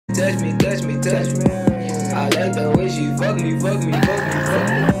touch me, touch me, touch me. I like the way she fuck me, fuck me, fuck me, fuck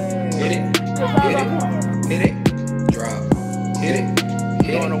me. Hit it, hit it, hit it, drop. Hit it,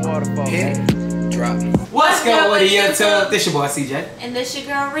 hit it, hit it, drop. What's good with YouTube? This your boy CJ. And this your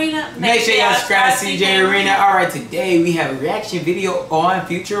girl RINA. Make sure y'all subscribe to CJ and RINA. Alright, today we have a reaction video on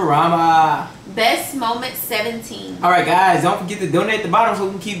Futurama. Best Moment 17. Alright guys, don't forget to donate at the bottom so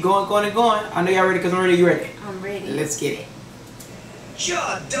we can keep going, going, and going. I know y'all ready because I'm ready. You ready? I'm ready. Let's get it.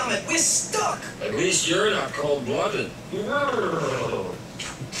 God damn it, we're stuck! At least you're not cold-blooded.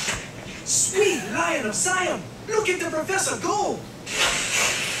 Sweet Lion of Zion! Look at the professor go!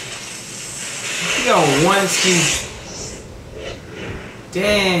 You got one ski.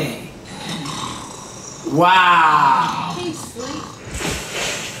 Dang. Wow. He's sweet.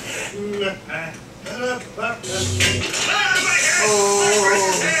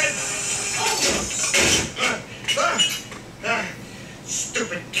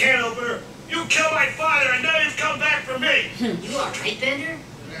 Stupid can opener! You killed my father and now you've come back for me! You alright, Bender?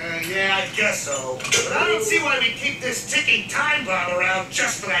 Yeah, I guess so. But I don't see why we keep this ticking time bomb around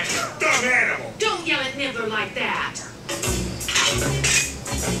just for that dumb animal. Don't yell at Nibbler like that.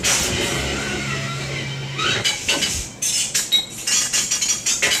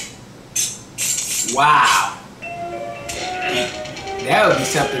 Wow. That would be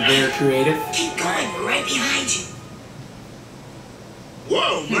something very creative. Keep going, we're right behind you.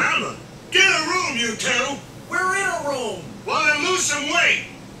 Whoa, mama! Get a room, you two! We're in a room! Well, then lose some weight!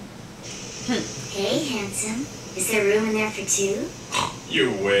 Hey, handsome. Is there room in there for two?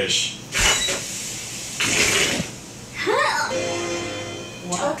 You wish.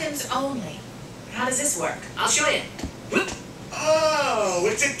 Tokens only. How does this work? I'll show you. Oh,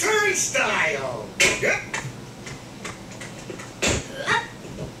 it's a turnstile! Yep.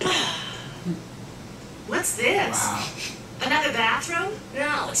 What's this? Wow. Another bathroom?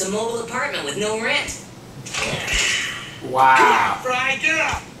 No, it's a mobile apartment with no rent. Wow. Fry, get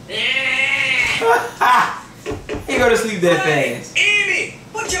up! You go to sleep that fast. Amy!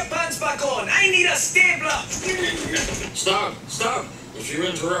 Put your pants back on! I need a stapler! Stop, stop. If you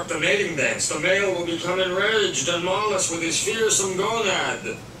interrupt the mating dance, the male will become enraged and maul us with his fearsome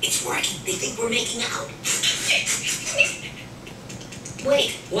gonad. It's working. They think we're making out.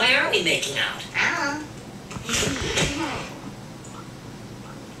 Wait, why aren't we making out?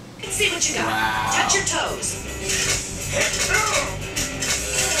 Let's see what you got. Wow. Touch your toes.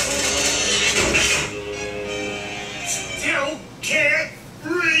 Still can't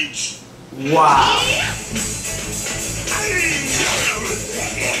reach! Wow.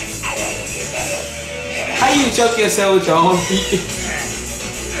 How you choke yourself with your own feet?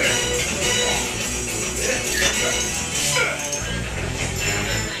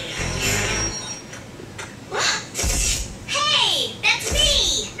 Hey, that's me!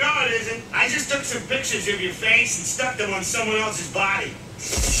 No, it isn't. I just took some pictures of your face and stuck them on someone else's body.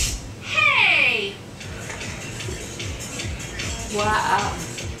 Hey! Wow.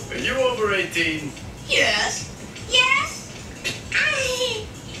 Are you over 18? Yes. Yes?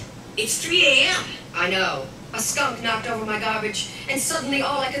 It's 3 a.m. I know. A skunk knocked over my garbage, and suddenly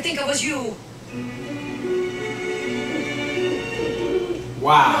all I could think of was you.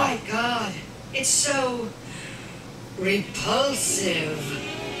 Wow. My God, it's so repulsive.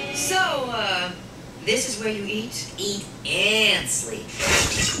 So, this is where you eat? Eat and sleep.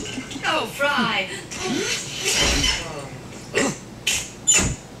 Oh, Fry.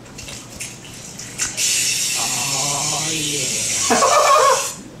 Oh, yeah.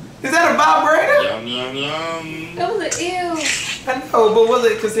 Is that a vibrator? Yum, yum, yum. That was an ew. I know, but was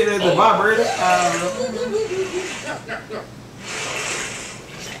it considered a vibrator?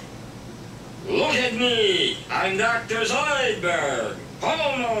 Look at me. I'm Dr. Zoidberg,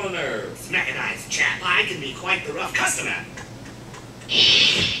 homeowner. Mechanized chap, I can be quite the rough customer.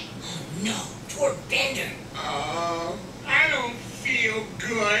 No, poor Bender. I don't feel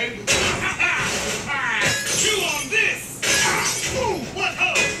good. Chew on this! Ooh, what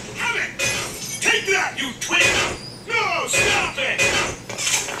ho! Have it! Take that, you twig! No, stop it!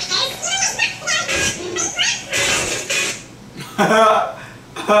 He just destroyed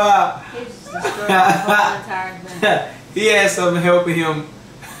the whole entire thing. He had something helping him.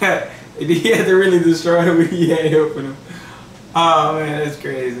 He had to really destroy him, but he had helping him. Oh man, that's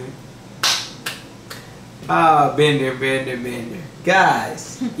crazy. Ah, Bender.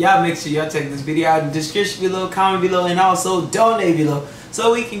 Guys, y'all make sure y'all check this video out in the description below, comment below, and also donate below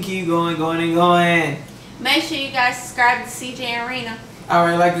so we can keep going, and going. Make sure you guys subscribe to CJ and RINA.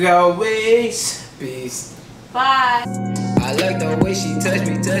 Alright, like always, peace. Bye. I like the way she touch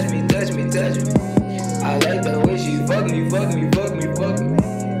me, touch me, touch me, touch me. I like the way she fuck me, fuck me, fuck me, fuck me.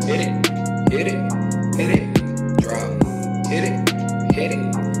 hit it, hit it, hit it.